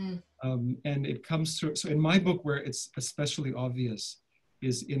 And it comes through, so in my book where it's especially obvious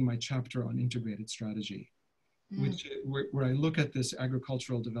is in my chapter on integrated strategy, where I look at this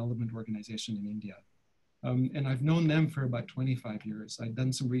agricultural development organization in India. And I've known them for about 25 years. I'd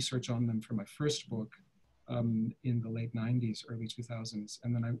done some research on them for my first book in the late 90s, early 2000s.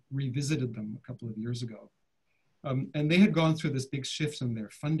 And then I revisited them a couple of years ago. And they had gone through this big shift in their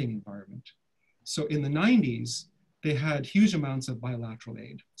funding environment. So in the 90s, they had huge amounts of bilateral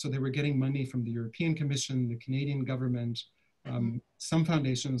aid. So they were getting money from the European Commission, the Canadian government, some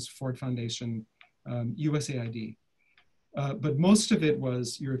foundations, Ford Foundation, USAID. But most of it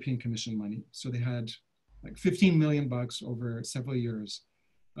was European Commission money. So they had like 15 million bucks over several years.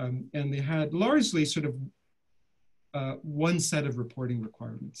 And they had largely sort of one set of reporting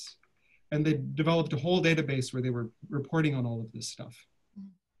requirements. And they developed a whole database where they were reporting on all of this stuff.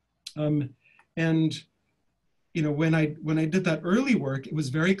 And you know, when I did that early work, it was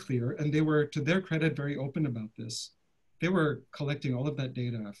very clear, and they were, to their credit, very open about this. They were collecting all of that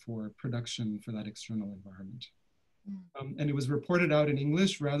data for production for that external environment. And it was reported out in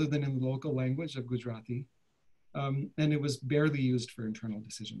English rather than in the local language of Gujarati. And it was barely used for internal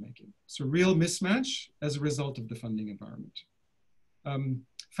decision-making. So real mismatch as a result of the funding environment.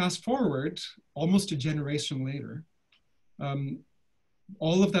 Fast forward, almost a generation later,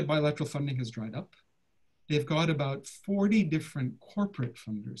 all of that bilateral funding has dried up. They've got about 40 different corporate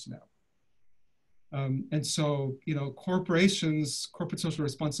funders now. And so, you know, corporations, corporate social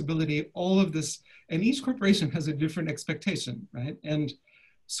responsibility, all of this, and each corporation has a different expectation, right? And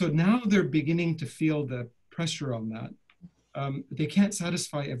so now they're beginning to feel the pressure on that. They can't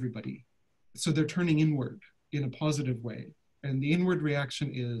satisfy everybody. So they're turning inward in a positive way. And the inward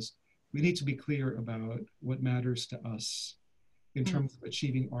reaction is, we need to be clear about what matters to us in terms of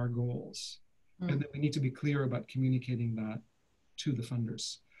achieving our goals. And then we need to be clear about communicating that to the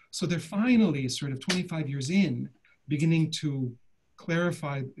funders. So they're finally, sort of 25 years in, beginning to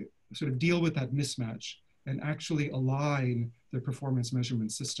clarify, sort of deal with that mismatch and actually align their performance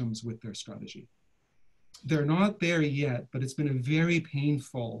measurement systems with their strategy. They're not there yet, but it's been a very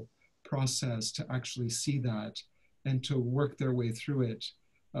painful process to actually see that and to work their way through it.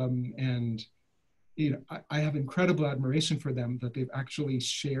 And you know, I have incredible admiration for them that they've actually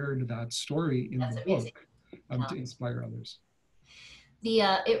shared that story in the book to inspire others.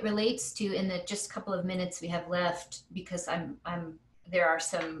 It relates to, in the just couple of minutes we have left, because there are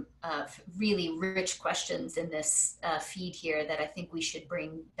some really rich questions in this feed here that I think we should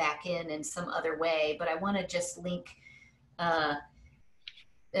bring back in some other way. But I want to just link a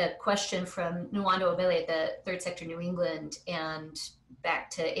question from Nwando Obele at the Third Sector New England and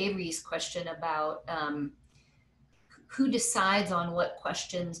back to Avery's question about who decides on what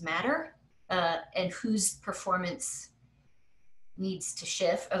questions matter and whose performance needs to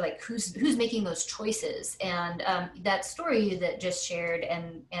shift, or like who's making those choices. And that story that just shared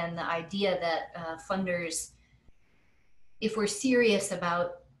and the idea that funders, if we're serious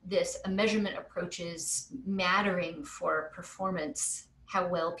about this, measurement approaches mattering for performance, how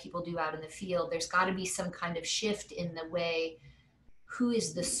well people do out in the field, there's got to be some kind of shift in the way who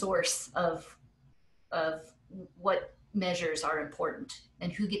is the source of what measures are important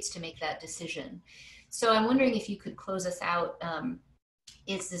and who gets to make that decision. So I'm wondering if you could close us out.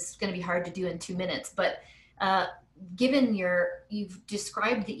 This is going to be hard to do in 2 minutes, but given you've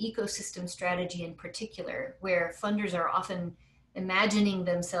described the ecosystem strategy in particular, where funders are often imagining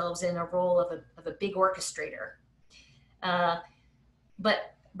themselves in a role of a big orchestrator.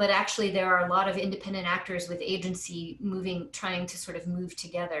 But actually there are a lot of independent actors with agency trying to sort of move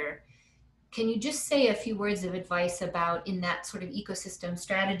together. Can you just say a few words of advice about, in that sort of ecosystem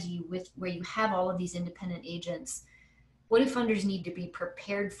strategy where you have all of these independent agents, what do funders need to be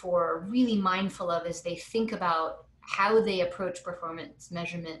prepared for, really mindful of as they think about how they approach performance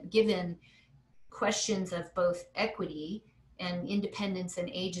measurement, given questions of both equity and independence and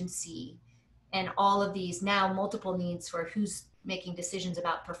agency, and all of these now multiple needs for who's making decisions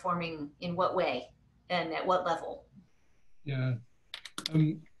about performing in what way and at what level? Yeah.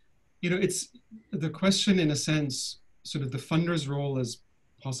 It's the question, in a sense, sort of the funder's role as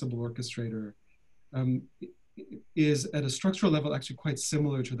possible orchestrator is at a structural level actually quite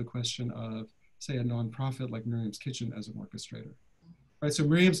similar to the question of, say, a nonprofit like Miriam's Kitchen as an orchestrator. Right, so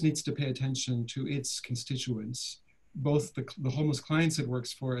Miriam's needs to pay attention to its constituents, both the homeless clients it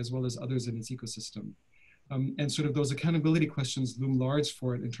works for as well as others in its ecosystem. And sort of those accountability questions loom large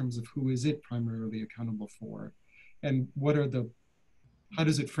for it in terms of who is it primarily accountable for, and how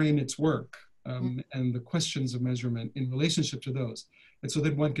does it frame its work, and the questions of measurement in relationship to those. And so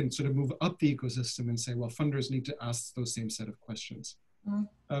that one can sort of move up the ecosystem and say, well, funders need to ask those same set of questions.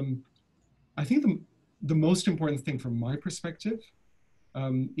 I think the most important thing from my perspective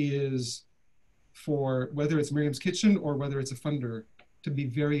is for whether it's Miriam's Kitchen or whether it's a funder to be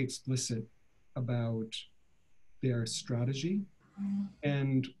very explicit about their strategy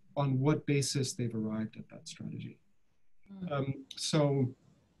and on what basis they've arrived at that strategy. So,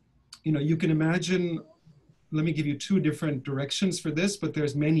 you can imagine, let me give you 2 different directions for this, but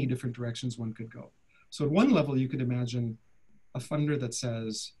there's many different directions one could go. So at one level, you could imagine a funder that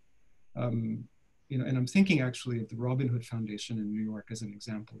says, and I'm thinking actually of the Robin Hood Foundation in New York as an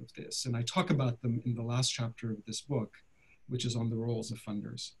example of this. And I talk about them in the last chapter of this book, which is on the roles of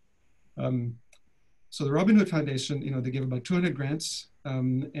funders. So the Robin Hood Foundation, they give about 200 grants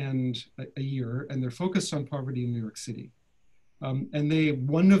a year, and they're focused on poverty in New York City. And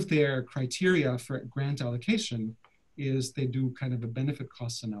one of their criteria for grant allocation is they do kind of a benefit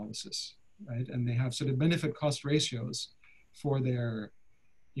cost analysis, right? And they have sort of benefit cost ratios for their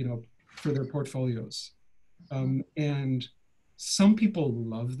portfolios. And some people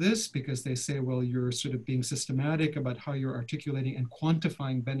love this because they say, well, you're sort of being systematic about how you're articulating and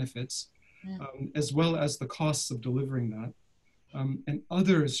quantifying benefits, as well as the costs of delivering that. And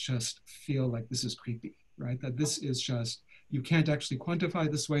others just feel like this is creepy, right? That this is just, you can't actually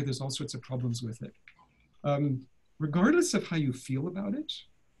quantify this way. There's all sorts of problems with it. Regardless of how you feel about it,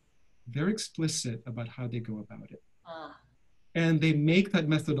 they're explicit about how they go about it. And they make that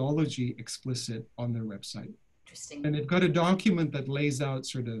methodology explicit on their website. Interesting. And they've got a document that lays out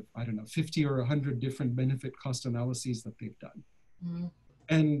sort of, 50 or 100 different benefit cost analyses that they've done.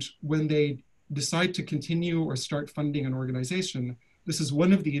 And when they decide to continue or start funding an organization, this is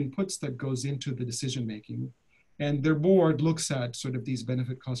one of the inputs that goes into the decision-making. And their board looks at sort of these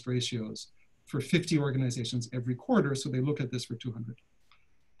benefit cost ratios for 50 organizations every quarter. So they look at this for 200.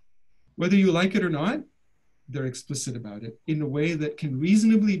 Whether you like it or not, they're explicit about it in a way that can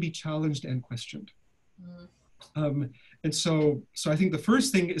reasonably be challenged and questioned. And so I think the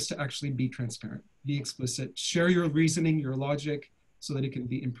first thing is to actually be transparent, be explicit, share your reasoning, your logic, so that it can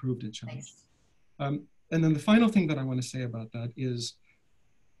be improved and challenged. And then the final thing that I want to say about that is,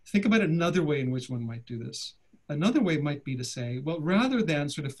 think about another way in which one might do this. Another way might be to say, well, rather than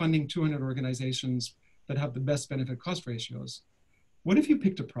sort of funding 200 organizations that have the best benefit cost ratios, what if you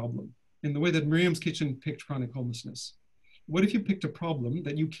picked a problem in the way that Miriam's Kitchen picked chronic homelessness? What if you picked a problem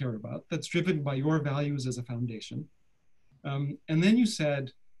that you care about, that's driven by your values as a foundation? And then you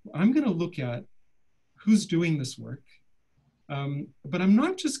said, I'm going to look at who's doing this work, but I'm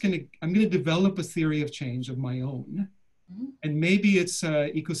not just going to, I'm going to develop a theory of change of my own. And maybe it's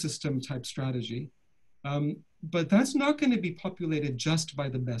an ecosystem type strategy. But that's not going to be populated just by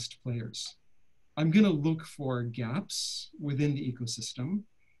the best players. I'm going to look for gaps within the ecosystem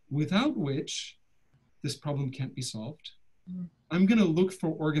without which this problem can't be solved. I'm going to look for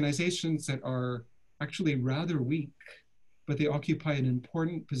organizations that are actually rather weak, but they occupy an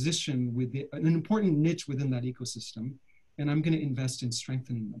important position within an important niche within that ecosystem, and I'm going to invest in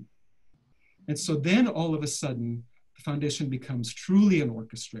strengthening them. And so then all of a sudden, the foundation becomes truly an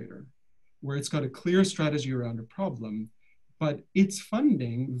orchestrator, where it's got a clear strategy around a problem, but its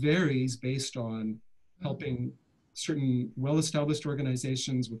funding varies based on helping certain well-established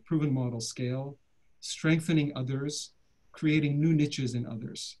organizations with proven model scale, strengthening others, creating new niches in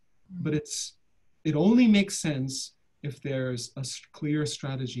others. But it only makes sense if there's a clear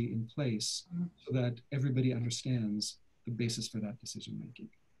strategy in place so that everybody understands the basis for that decision making.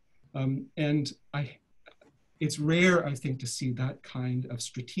 And it's rare, I think, to see that kind of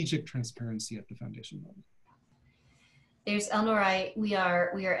strategic transparency at the foundation level. There's Alnoor, we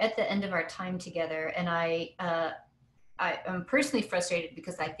are at the end of our time together, and I am personally frustrated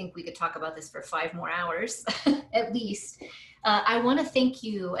because I think we could talk about this for 5 more hours at least. I want to thank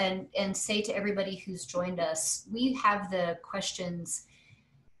you and say to everybody who's joined us, we have the questions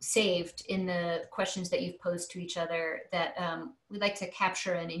saved in the questions that you've posed to each other that we'd like to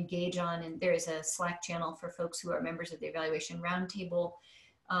capture and engage on. And there is a Slack channel for folks who are members of the Evaluation Roundtable.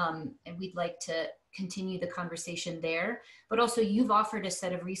 And we'd like to continue the conversation there. But also you've offered a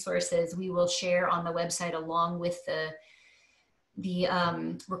set of resources we will share on the website along with the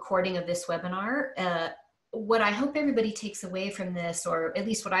recording of this webinar. What I hope everybody takes away from this, or at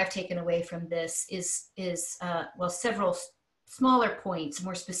least what I've taken away from this is well, several smaller points,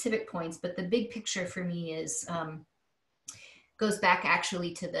 more specific points, but the big picture for me is, goes back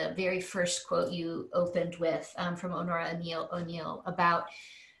actually to the very first quote you opened with from Alnoor O'Neill about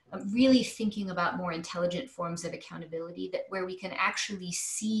really thinking about more intelligent forms of accountability, that where we can actually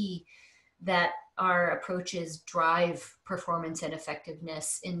see that our approaches drive performance and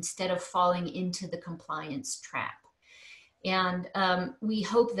effectiveness instead of falling into the compliance trap. And we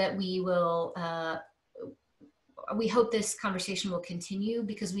hope that we hope this conversation will continue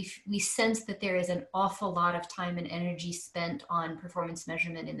because we sense that there is an awful lot of time and energy spent on performance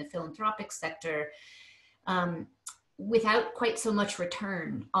measurement in the philanthropic sector without quite so much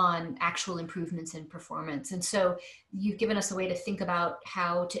return on actual improvements in performance. And so you've given us a way to think about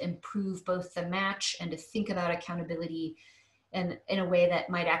how to improve both the match and to think about accountability and in a way that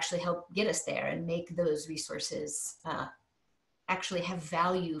might actually help get us there and make those resources actually have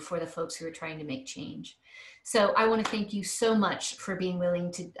value for the folks who are trying to make change. So I want to thank you so much for being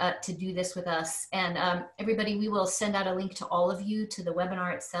willing to do this with us. And everybody, we will send out a link to all of you, to the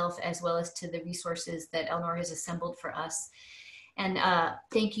webinar itself, as well as to the resources that Alnoor has assembled for us. And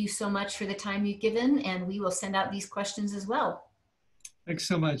thank you so much for the time you've given, and we will send out these questions as well. Thanks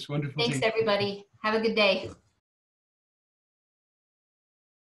so much. Wonderful. Thanks, everybody. Have a good day.